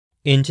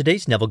In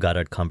today's Neville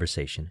Goddard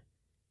conversation,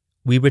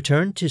 we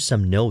return to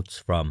some notes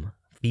from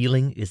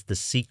Feeling is the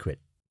Secret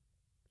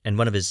and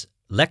one of his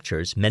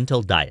lectures,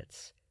 Mental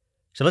Diets.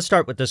 So let's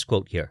start with this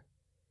quote here.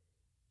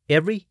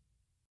 Every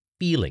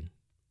feeling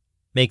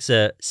makes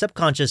a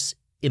subconscious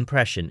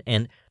impression,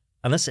 and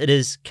unless it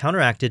is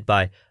counteracted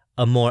by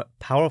a more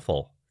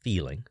powerful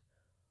feeling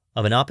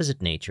of an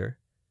opposite nature,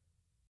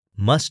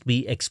 must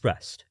be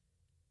expressed.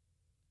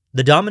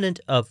 The dominant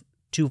of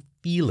two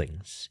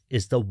feelings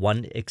is the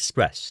one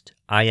expressed.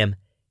 I am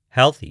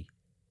healthy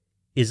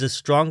is a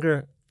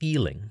stronger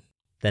feeling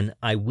than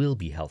I will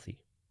be healthy.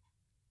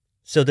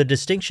 So the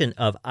distinction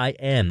of I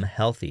am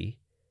healthy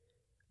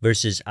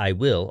versus I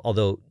will,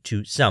 although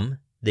to some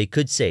they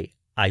could say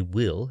I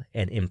will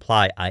and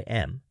imply I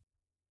am,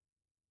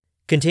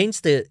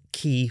 contains the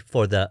key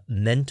for the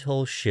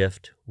mental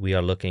shift we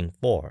are looking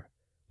for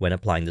when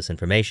applying this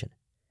information.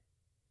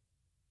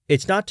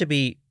 It's not to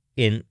be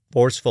in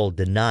forceful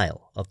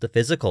denial of the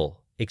physical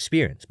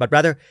experience, but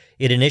rather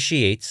it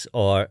initiates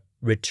or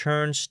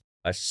returns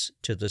us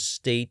to the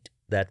state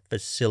that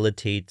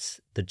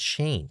facilitates the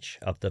change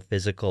of the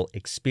physical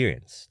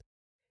experience.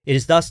 It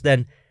is thus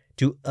then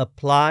to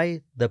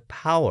apply the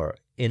power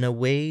in a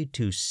way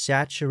to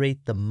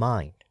saturate the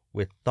mind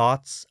with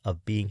thoughts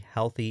of being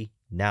healthy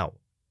now.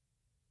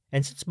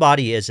 And since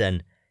body is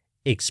an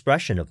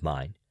expression of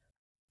mind,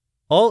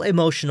 all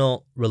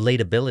emotional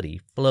relatability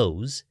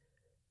flows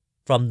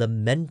from the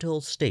mental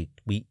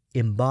state we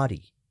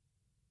embody,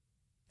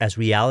 as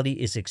reality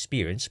is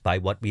experienced by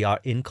what we are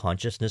in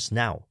consciousness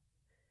now.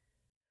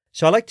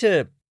 So I like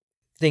to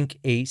think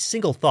a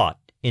single thought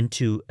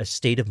into a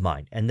state of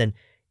mind, and then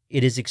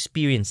it is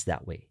experienced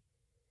that way.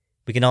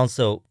 We can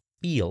also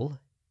feel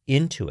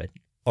into it,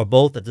 or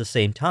both at the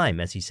same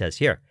time, as he says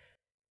here.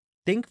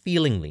 Think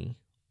feelingly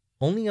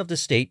only of the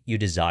state you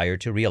desire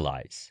to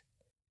realize,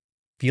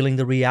 feeling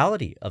the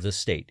reality of the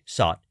state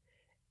sought,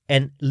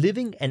 and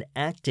living and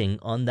acting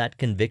on that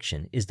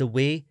conviction is the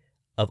way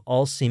of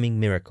all seeming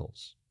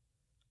miracles.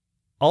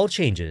 All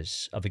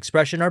changes of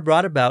expression are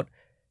brought about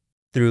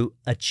through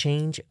a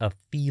change of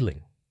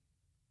feeling.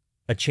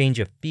 A change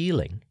of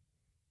feeling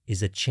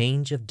is a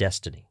change of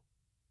destiny.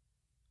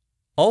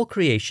 All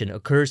creation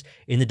occurs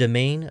in the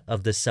domain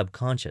of the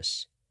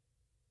subconscious.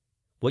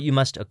 What you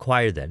must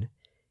acquire, then,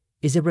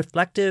 is a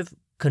reflective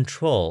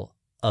control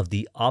of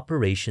the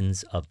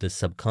operations of the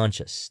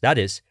subconscious. That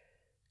is,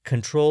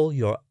 control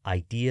your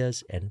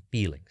ideas and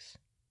feelings.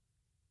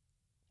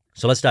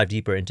 So let's dive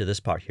deeper into this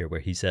part here where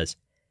he says,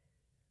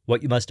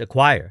 what you must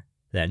acquire,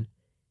 then,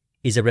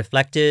 is a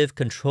reflective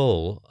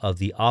control of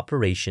the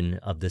operation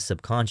of the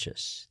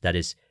subconscious. That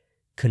is,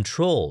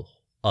 control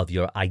of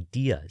your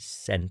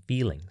ideas and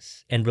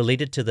feelings. And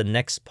related to the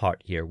next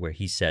part here where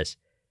he says,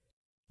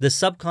 the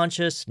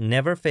subconscious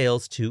never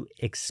fails to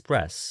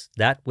express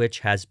that which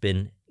has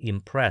been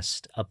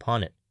impressed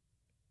upon it.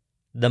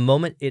 The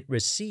moment it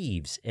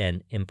receives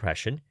an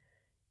impression,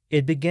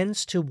 it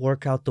begins to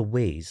work out the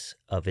ways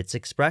of its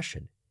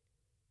expression.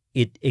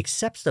 It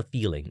accepts the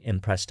feeling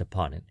impressed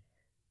upon it,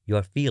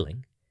 your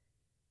feeling,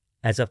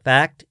 as a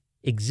fact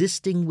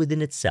existing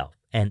within itself,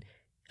 and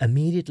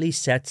immediately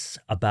sets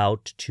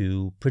about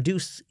to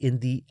produce in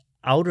the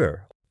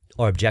outer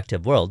or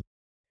objective world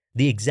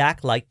the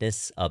exact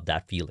likeness of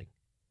that feeling.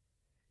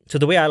 So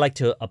the way I like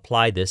to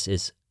apply this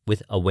is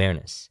with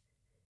awareness.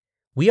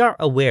 We are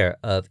aware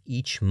of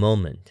each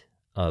moment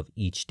of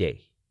each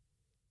day.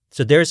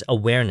 So there's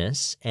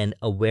awareness and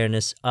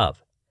awareness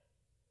of,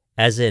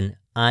 as in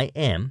I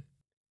am,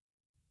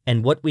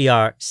 and what we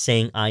are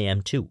saying I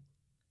am to.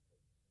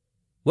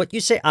 What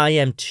you say I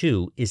am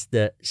to is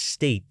the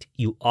state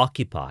you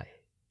occupy,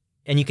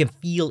 and you can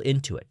feel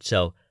into it.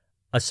 So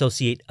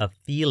associate a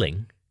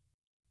feeling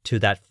to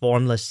that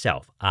formless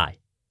self, I,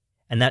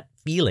 and that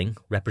feeling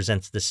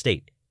represents the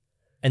state.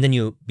 And then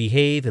you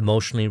behave,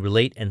 emotionally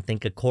relate, and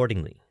think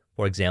accordingly.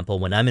 For example,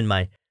 when I'm in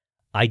my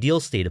ideal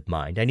state of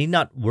mind, I need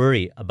not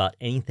worry about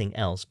anything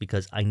else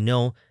because I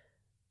know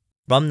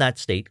from that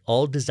state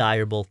all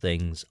desirable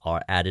things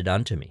are added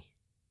unto me.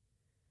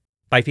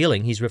 By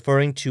feeling, he's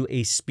referring to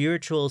a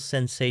spiritual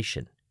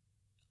sensation.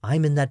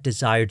 I'm in that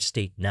desired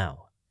state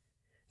now.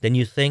 Then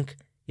you think,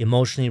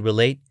 emotionally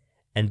relate,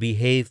 and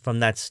behave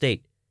from that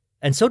state.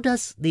 And so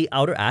does the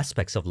outer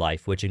aspects of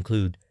life, which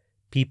include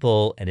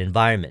people and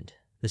environment.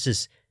 This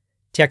is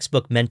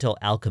textbook mental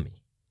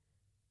alchemy.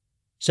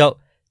 So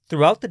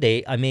throughout the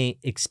day, I may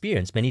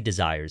experience many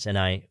desires, and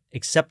I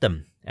accept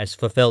them as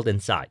fulfilled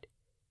inside.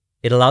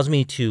 It allows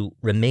me to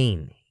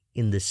remain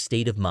in this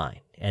state of mind,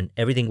 and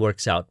everything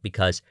works out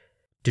because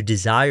to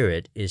desire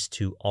it is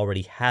to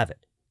already have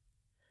it.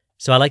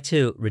 So I like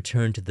to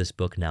return to this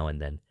book now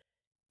and then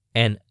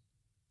and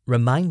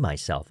remind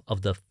myself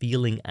of the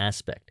feeling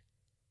aspect.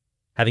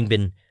 Having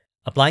been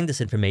applying this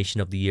information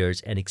over the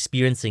years and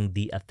experiencing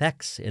the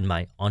effects in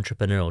my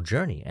entrepreneurial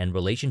journey and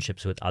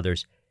relationships with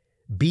others,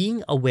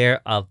 being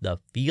aware of the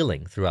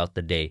feeling throughout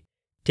the day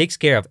takes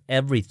care of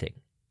everything.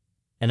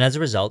 And as a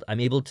result, I'm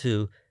able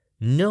to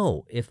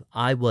know if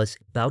I was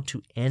about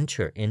to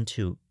enter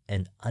into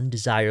an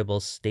undesirable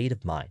state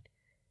of mind.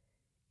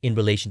 in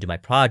relation to my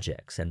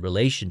projects and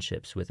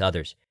relationships with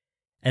others,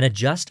 and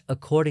adjust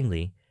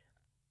accordingly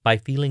by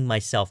feeling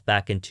myself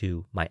back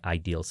into my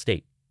ideal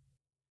state.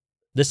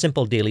 The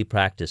simple daily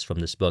practice from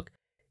this book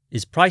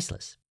is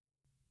priceless.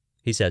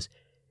 He says,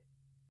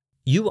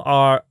 "You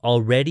are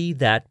already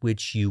that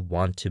which you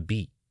want to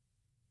be."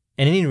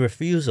 And any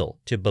refusal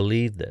to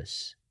believe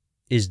this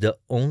is the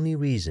only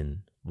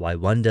reason why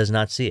one does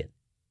not see it.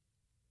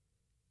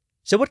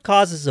 So what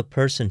causes a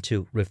person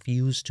to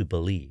refuse to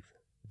believe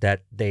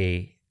that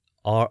they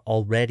are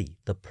already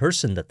the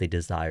person that they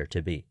desire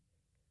to be,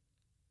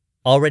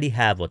 already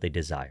have what they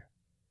desire?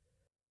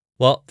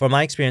 Well, from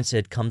my experience,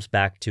 it comes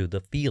back to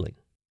the feeling.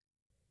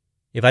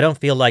 If I don't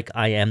feel like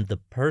I am the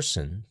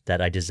person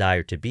that I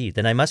desire to be,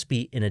 then I must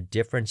be in a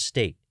different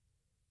state.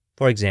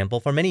 For example,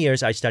 for many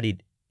years, I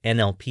studied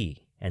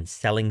NLP and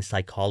selling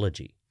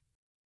psychology.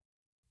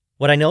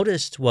 What I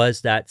noticed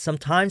was that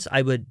sometimes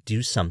I would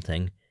do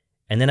something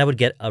and then I would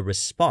get a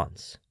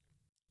response.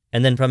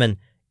 And then from an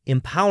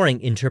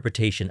empowering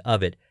interpretation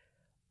of it,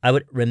 I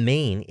would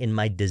remain in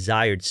my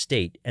desired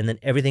state and then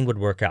everything would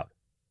work out.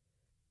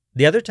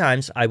 The other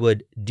times I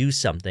would do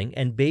something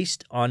and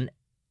based on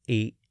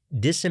a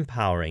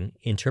disempowering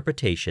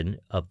interpretation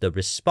of the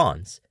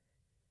response,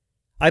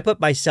 I put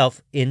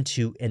myself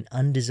into an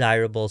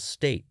undesirable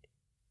state.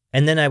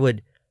 And then I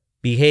would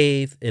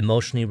behave,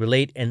 emotionally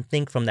relate, and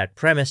think from that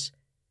premise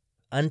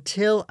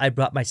until I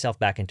brought myself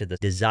back into the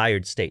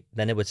desired state.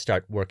 Then it would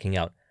start working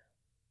out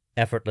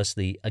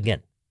effortlessly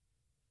again.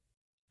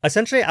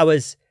 Essentially, I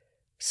was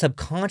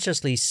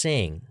subconsciously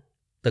saying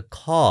the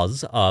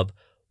cause of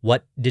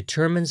what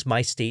determines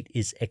my state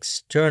is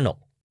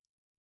external,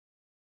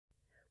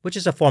 which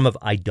is a form of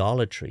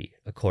idolatry,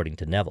 according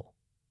to Neville.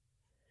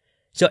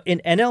 So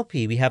in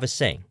NLP, we have a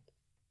saying,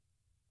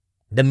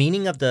 the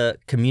meaning of the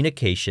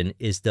communication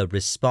is the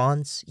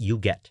response you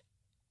get,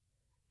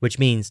 which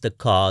means the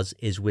cause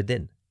is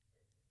within.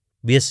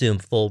 We assume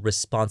full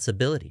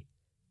responsibility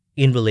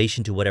in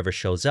relation to whatever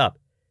shows up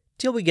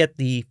till we get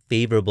the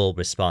favorable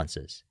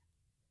responses.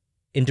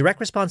 In direct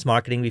response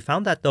marketing, we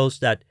found that those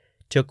that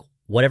took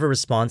whatever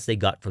response they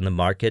got from the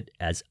market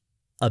as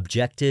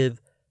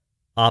objective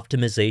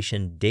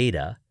optimization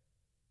data,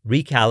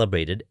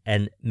 recalibrated,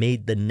 and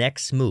made the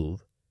next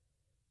move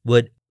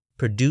would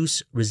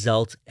produce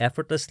results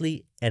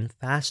effortlessly and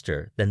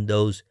faster than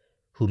those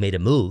who made a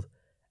move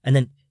and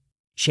then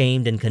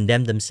shamed and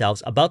condemned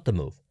themselves about the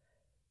move.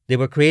 They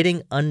were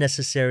creating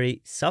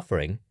unnecessary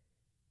suffering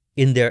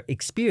in their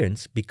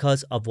experience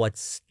because of what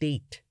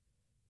state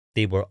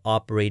they were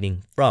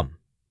operating from.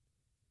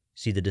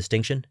 See the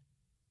distinction?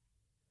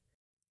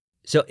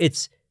 So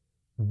it's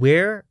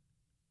where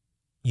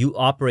you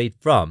operate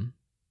from,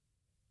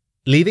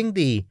 leaving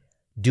the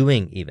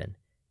doing even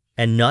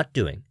and not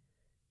doing,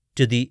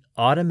 to the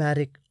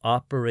automatic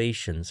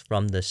operations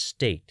from the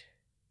state.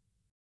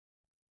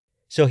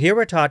 So here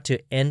we're taught to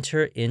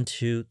enter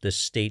into the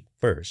state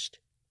first,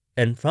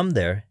 and from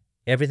there,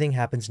 everything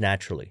happens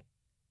naturally.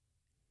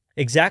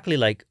 Exactly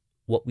like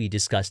what we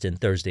discussed in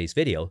Thursday's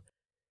video,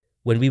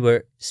 when we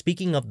were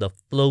speaking of the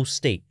flow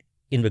state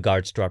in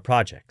regards to our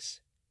projects.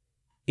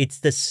 It's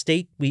the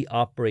state we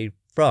operate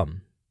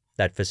from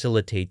that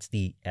facilitates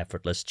the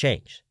effortless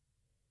change.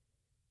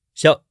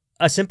 So,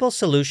 a simple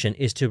solution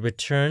is to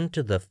return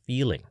to the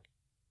feeling.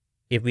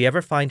 If we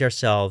ever find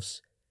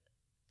ourselves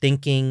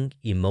thinking,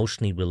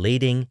 emotionally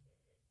relating,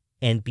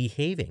 and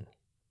behaving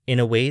in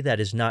a way that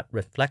is not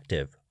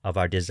reflective of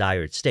our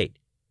desired state.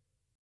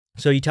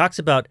 So he talks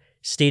about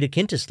state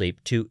akin to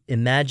sleep to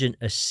imagine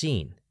a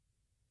scene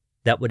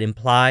that would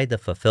imply the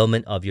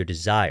fulfillment of your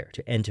desire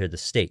to enter the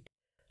state,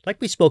 like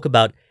we spoke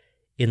about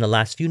in the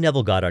last few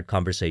Neville Goddard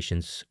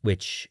conversations,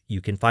 which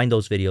you can find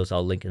those videos.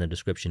 I'll link in the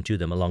description to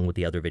them, along with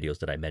the other videos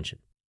that I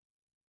mentioned.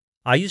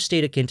 I use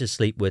state akin to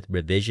sleep with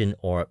revision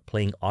or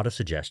playing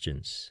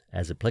autosuggestions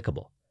as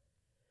applicable.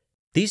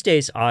 These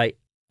days, I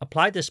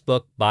apply this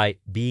book by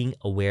being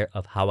aware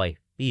of how I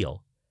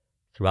feel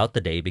throughout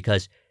the day,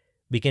 because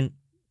we can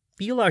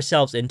feel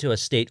ourselves into a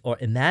state or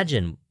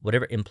imagine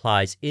whatever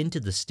implies into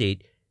the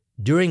state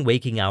during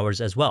waking hours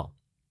as well.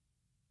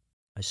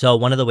 So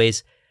one of the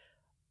ways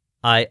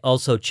I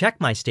also check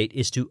my state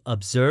is to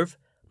observe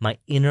my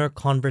inner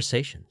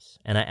conversations.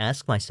 And I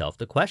ask myself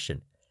the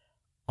question,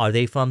 are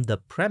they from the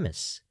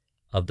premise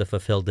of the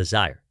fulfilled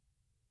desire?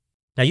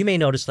 Now you may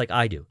notice, like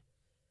I do,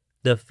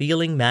 the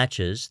feeling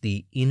matches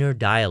the inner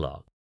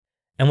dialogue.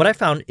 And what I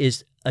found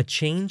is a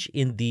change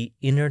in the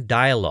inner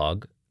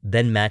dialogue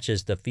then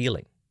matches the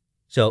feeling.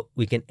 So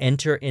we can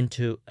enter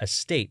into a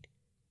state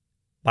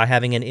by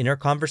having an inner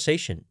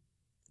conversation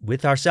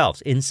with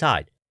ourselves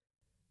inside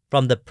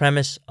from the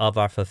premise of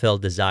our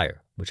fulfilled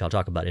desire, which I'll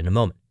talk about in a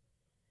moment.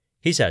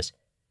 He says,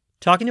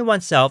 talking to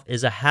oneself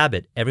is a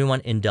habit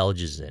everyone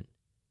indulges in.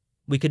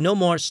 We could no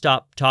more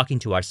stop talking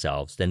to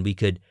ourselves than we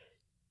could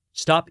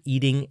stop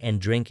eating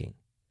and drinking.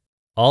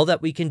 All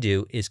that we can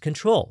do is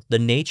control the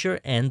nature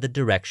and the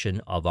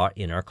direction of our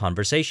inner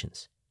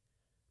conversations.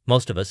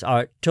 Most of us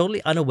are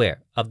totally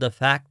unaware of the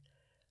fact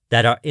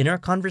that our inner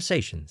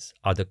conversations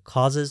are the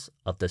causes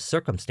of the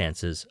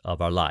circumstances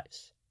of our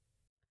lives.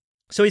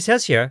 So he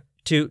says here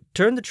to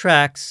turn the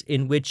tracks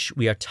in which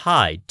we are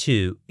tied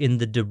to in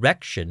the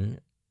direction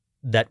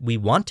that we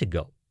want to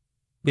go.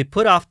 We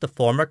put off the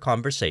former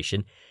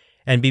conversation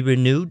and be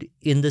renewed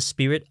in the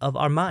spirit of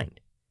our mind.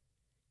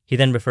 He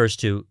then refers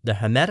to the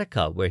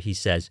Hermetica, where he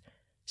says,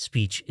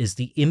 speech is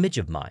the image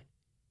of mind.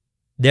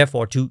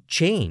 Therefore, to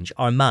change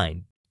our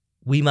mind,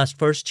 we must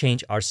first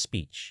change our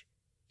speech.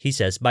 He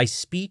says, by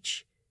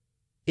speech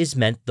is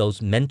meant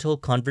those mental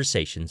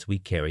conversations we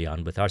carry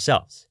on with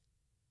ourselves.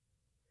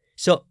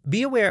 So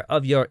be aware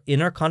of your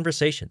inner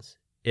conversations.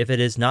 If it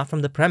is not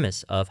from the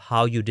premise of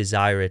how you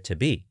desire it to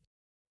be,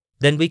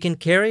 then we can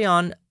carry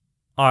on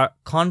our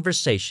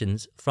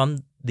conversations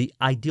from the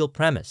ideal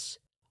premise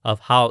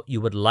of how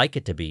you would like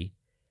it to be.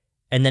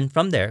 And then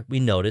from there, we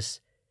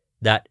notice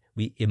that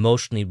we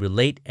emotionally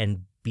relate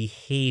and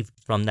behave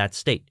from that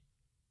state.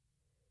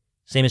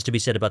 Same is to be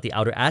said about the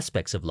outer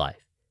aspects of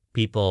life,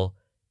 people,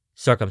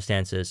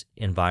 circumstances,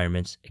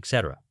 environments,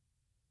 etc.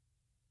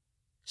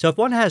 So if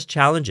one has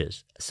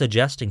challenges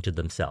suggesting to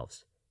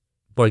themselves,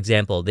 for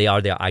example, they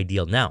are their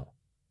ideal now,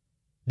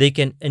 they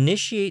can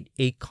initiate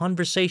a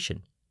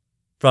conversation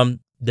from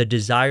the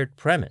desired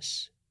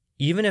premise,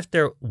 even if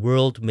their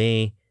world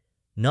may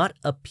not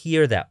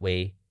appear that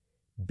way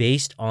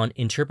based on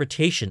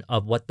interpretation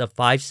of what the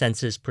five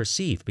senses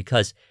perceive,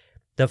 because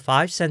the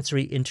five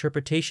sensory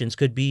interpretations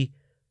could be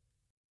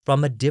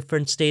from a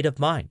different state of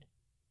mind.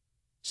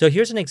 So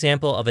here's an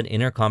example of an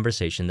inner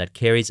conversation that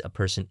carries a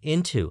person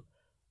into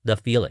the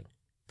feeling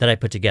that I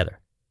put together.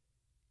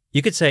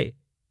 You could say,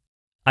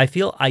 I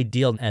feel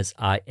ideal as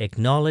I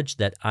acknowledge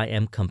that I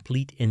am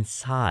complete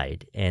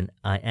inside and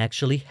I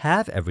actually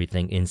have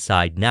everything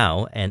inside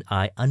now, and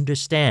I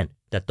understand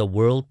that the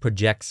world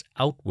projects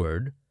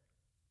outward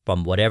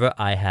from whatever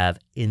I have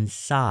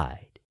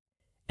inside.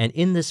 And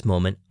in this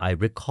moment, I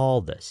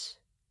recall this.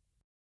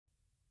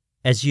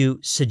 As you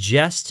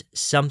suggest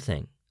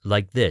something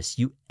like this,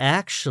 you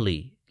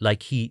actually,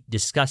 like he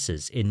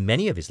discusses in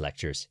many of his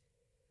lectures,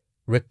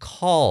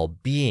 recall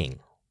being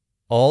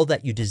all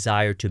that you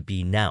desire to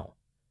be now.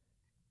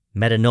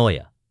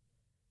 Metanoia.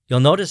 You'll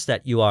notice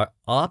that you are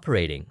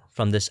operating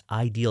from this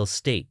ideal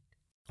state,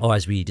 or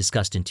as we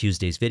discussed in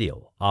Tuesday's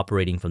video,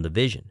 operating from the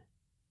vision.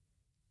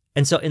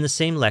 And so in the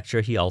same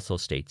lecture, he also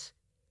states,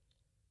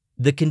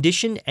 the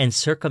condition and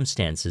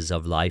circumstances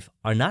of life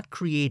are not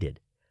created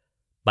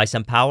by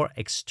some power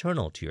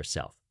external to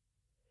yourself.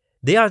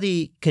 They are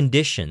the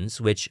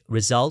conditions which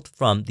result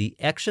from the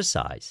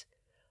exercise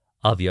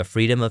of your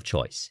freedom of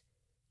choice,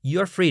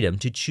 your freedom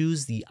to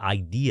choose the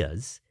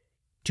ideas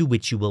to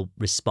which you will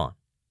respond.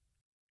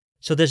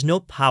 So there's no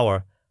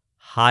power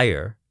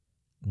higher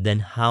than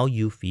how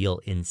you feel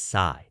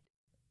inside.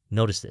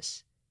 Notice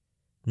this.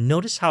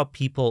 Notice how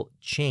people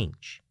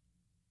change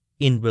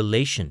in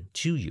relation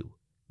to you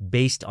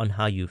based on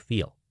how you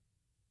feel.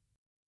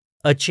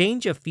 A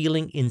change of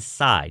feeling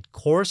inside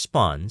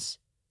corresponds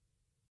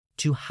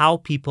to how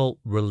people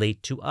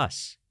relate to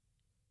us.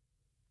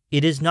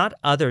 It is not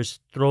others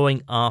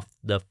throwing off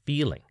the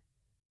feeling.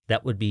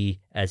 That would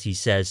be, as he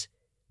says,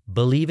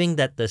 believing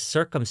that the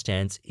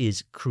circumstance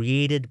is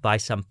created by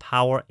some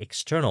power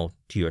external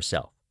to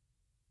yourself.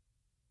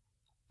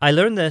 I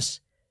learned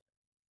this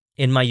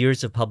in my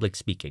years of public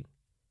speaking.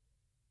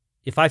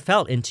 If I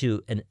fell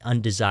into an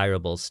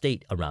undesirable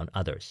state around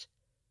others,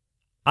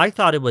 I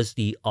thought it was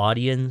the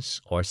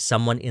audience or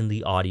someone in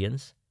the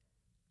audience,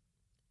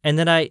 and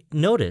then I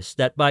noticed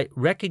that by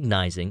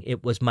recognizing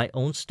it was my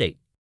own state,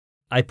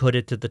 I put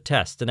it to the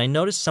test, and I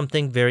noticed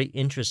something very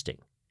interesting.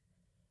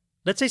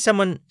 Let's say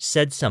someone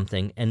said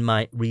something and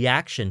my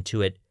reaction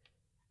to it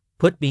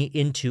put me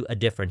into a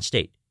different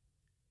state.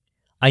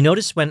 I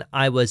noticed when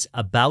I was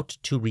about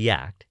to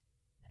react,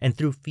 and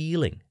through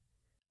feeling,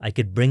 I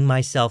could bring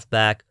myself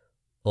back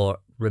or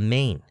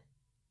remain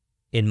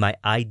in my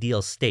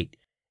ideal state,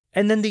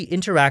 and then the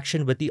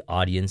interaction with the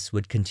audience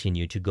would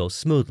continue to go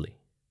smoothly.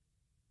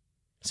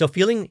 So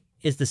Feeling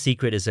is the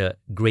Secret is a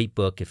great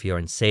book if you're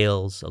in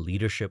sales, a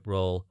leadership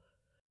role.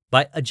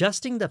 By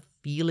adjusting the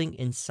feeling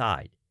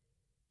inside,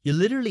 you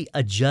literally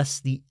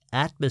adjust the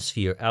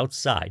atmosphere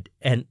outside,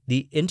 and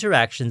the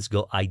interactions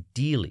go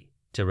ideally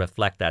to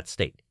reflect that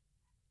state.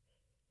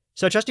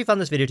 So I trust you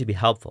found this video to be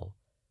helpful.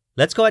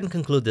 Let's go ahead and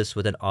conclude this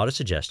with an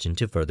auto-suggestion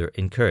to further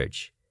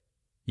encourage.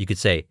 You could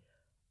say,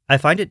 I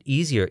find it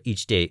easier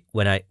each day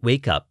when I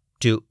wake up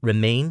to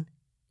remain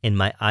in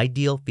my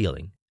ideal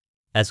feeling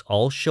as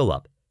all show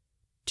up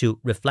to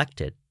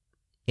reflect it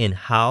in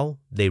how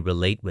they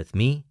relate with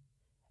me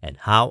and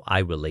how I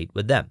relate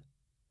with them.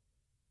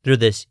 Through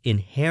this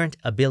inherent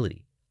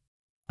ability,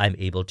 I'm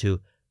able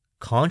to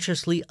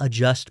consciously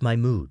adjust my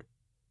mood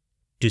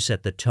to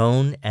set the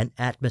tone and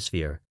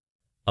atmosphere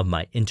of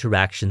my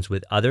interactions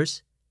with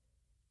others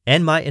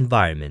and my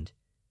environment,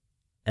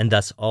 and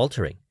thus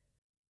altering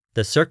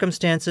the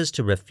circumstances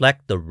to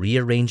reflect the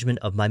rearrangement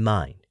of my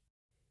mind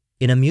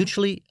in a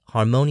mutually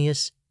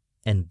harmonious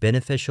and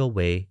beneficial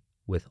way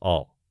with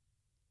all.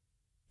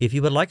 If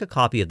you would like a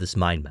copy of this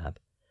mind map,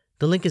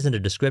 The link is in the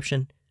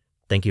description.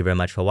 Thank you very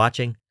much for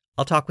watching.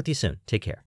 I'll talk with you soon. Take care.